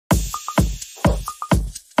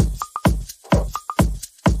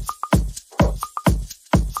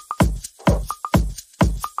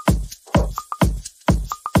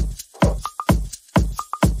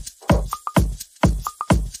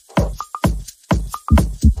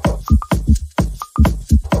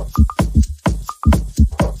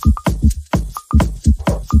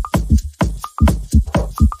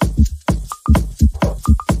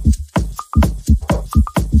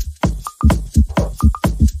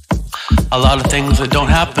A lot of things that don't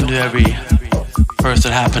happen to every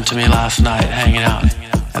person happened to me last night hanging out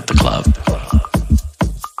at the club.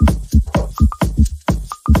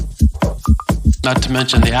 Not to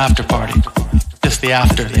mention the after party. Just the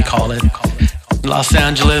after, they call it. In Los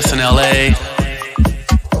Angeles and LA.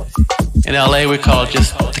 In LA we call it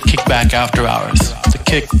just the kickback after hours. The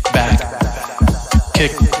kickback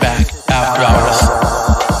after hours.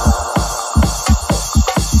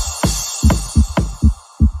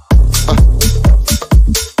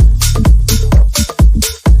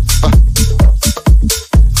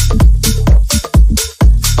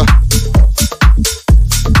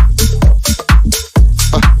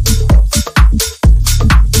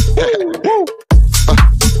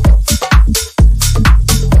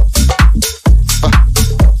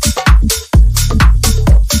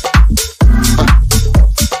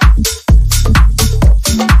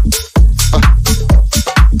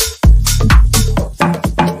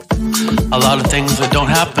 A lot of things that don't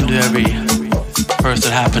happen to every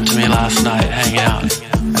person happened to me last night hanging out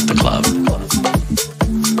at the club.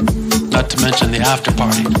 Not to mention the after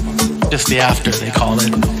party. Just the after, they call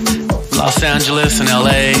it. Los Angeles and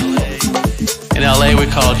LA. In LA we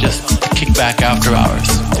call it just the kickback after hours.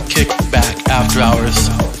 The kickback after hours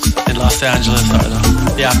in Los Angeles are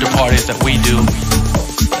the after parties that we do.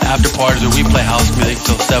 The after parties where we play house music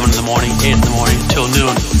till 7 in the morning, 8 in the morning, till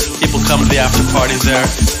noon. People come to the after parties there.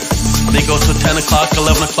 They go till 10 o'clock,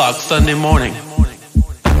 11 o'clock, Sunday morning.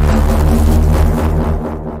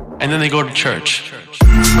 And then they go to church.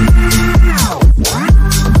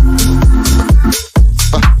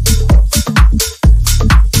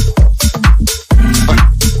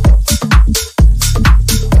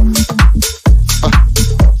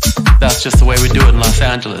 That's just the way we do it in Los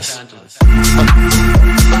Angeles.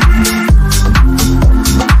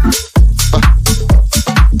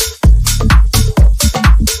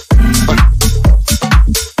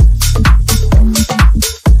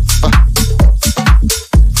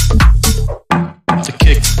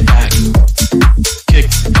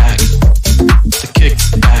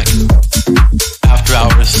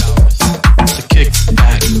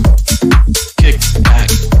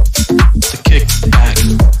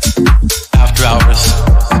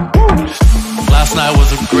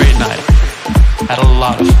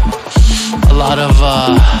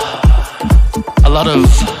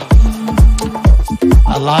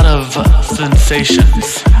 A lot of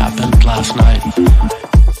sensations happened last night.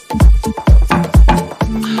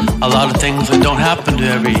 A lot of things that don't happen to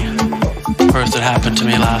every person happened to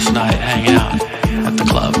me last night hanging out at the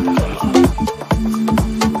club.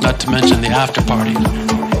 Not to mention the after party.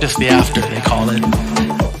 Just the after, they call it.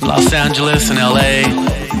 Los Angeles and LA.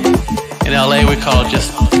 In LA we call it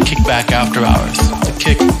just the kickback after hours. The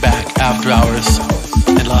kickback after hours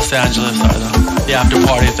in Los Angeles are the after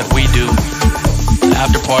parties that we do. The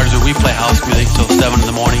after parties where we play house music till 7 in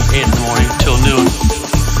the morning, 8 in the morning, till noon.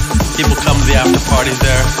 People come to the after parties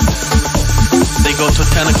there. They go till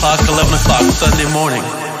 10 o'clock, 11 o'clock, Sunday morning.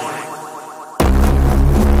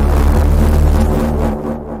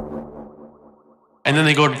 And then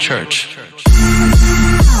they go to church.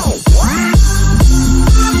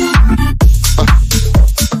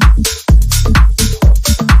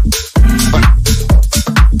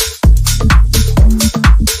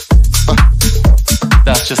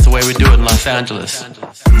 That's just the way we do it in Los Angeles.